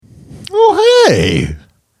Oh, hey.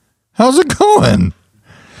 How's it going?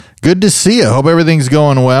 Good to see you. Hope everything's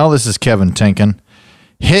going well. This is Kevin Tienken,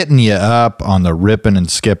 hitting you up on the Rippin'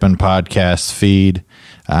 and Skippin' podcast feed.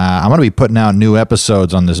 I'm going to be putting out new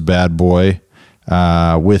episodes on this bad boy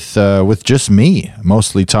with just me,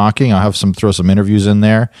 mostly talking. I'll have throw some interviews in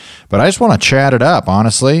there, but I just want to chat it up,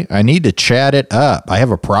 honestly. I need to chat it up. I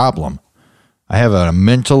have a problem. I have a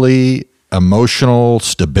mentally emotional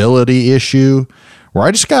stability issue where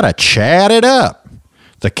I just got to chat it up.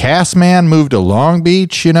 The cast man moved to Long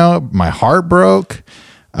Beach, my heart broke.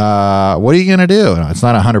 What are you going to do? It's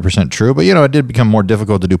not 100% true, but it did become more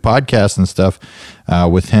difficult to do podcasts and stuff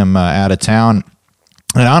with him out of town.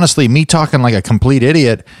 And honestly, me talking like a complete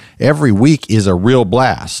idiot every week is a real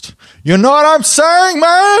blast. You know what I'm saying,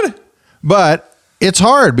 man? But it's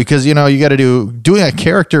hard because, you got to doing a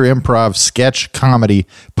character improv sketch comedy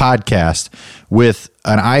podcast with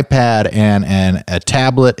an iPad and a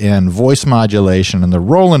tablet and voice modulation and the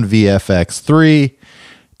Roland VFX3.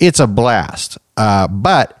 It's a blast.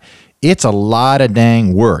 But it's a lot of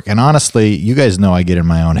dang work. And honestly, you guys know I get in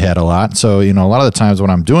my own head a lot. So, a lot of the times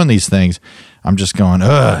when I'm doing these things, I'm just going,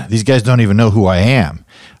 these guys don't even know who I am.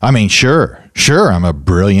 I mean, sure, I'm a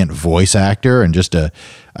brilliant voice actor and just a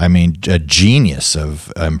genius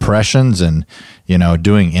of impressions and,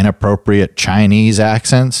 doing inappropriate Chinese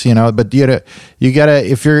accents, but you gotta,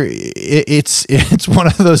 it's one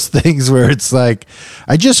of those things where it's like,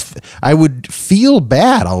 I would feel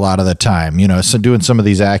bad a lot of the time, so doing some of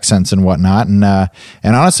these accents and whatnot. And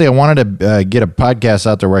honestly, I wanted to get a podcast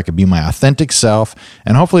out there where I could be my authentic self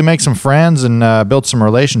and hopefully make some friends and build some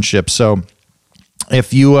relationships. So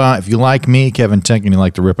if you like me, Kevin Tienken, you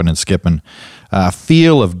like the ripping and skipping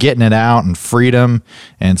feel of getting it out and freedom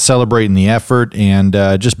and celebrating the effort and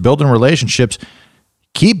just building relationships,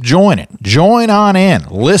 keep joining. Join on in.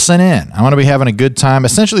 Listen in. I'm going to be having a good time.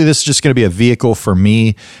 Essentially, this is just going to be a vehicle for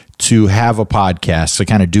me to have a podcast to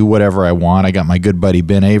kind of do whatever I want. I got my good buddy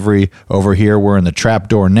Ben Avery over here. We're in the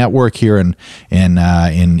Trapdoor Network here in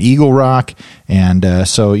Eagle Rock, and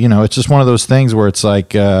so it's just one of those things where it's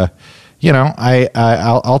like.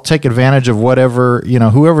 I'll take advantage of whatever,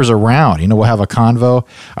 whoever's around, we'll have a convo.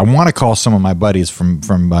 I want to call some of my buddies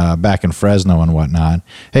from back in Fresno and whatnot.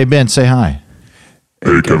 Hey, Ben, say hi.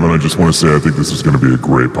 Hey, Kevin, I just want to say I think this is going to be a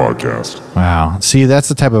great podcast. Wow. See, that's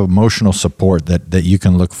the type of emotional support that you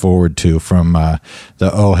can look forward to from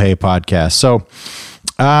the Oh Hey podcast. So,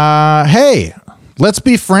 hey, let's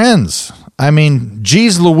be friends. I mean,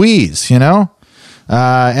 geez Louise,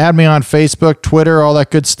 add me on Facebook, Twitter, all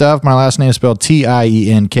that good stuff. My last name is spelled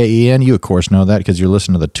Tienken. You, of course, know that because you're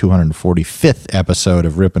listening to the 245th episode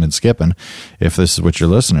of Rippin' and Skippin', if this is what you're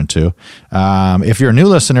listening to. If you're a new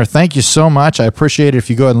listener, thank you so much. I appreciate it if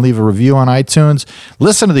you go ahead and leave a review on iTunes.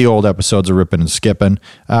 Listen to the old episodes of Rippin' and Skippin'.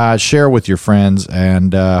 Share with your friends,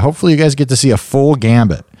 and hopefully you guys get to see a full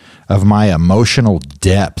gambit of my emotional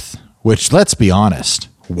depth, which, let's be honest,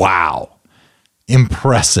 wow,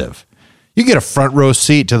 impressive. You get a front row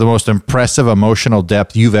seat to the most impressive emotional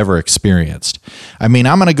depth you've ever experienced. I mean,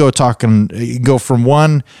 I'm going to go from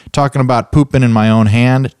one, talking about pooping in my own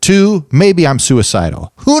hand, to maybe I'm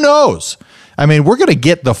suicidal. Who knows? I mean, we're going to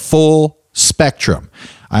get the full spectrum.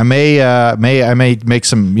 I may make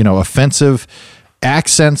some, offensive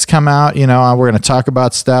accents come out. We're going to talk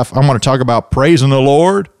about stuff. I'm going to talk about praising the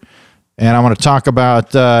Lord. And I want to talk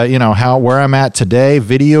about, where I'm at today,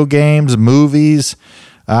 video games, movies,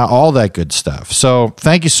 all that good stuff. So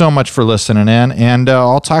thank you so much for listening in, and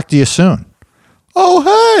I'll talk to you soon.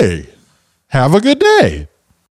 Oh, hey, have a good day.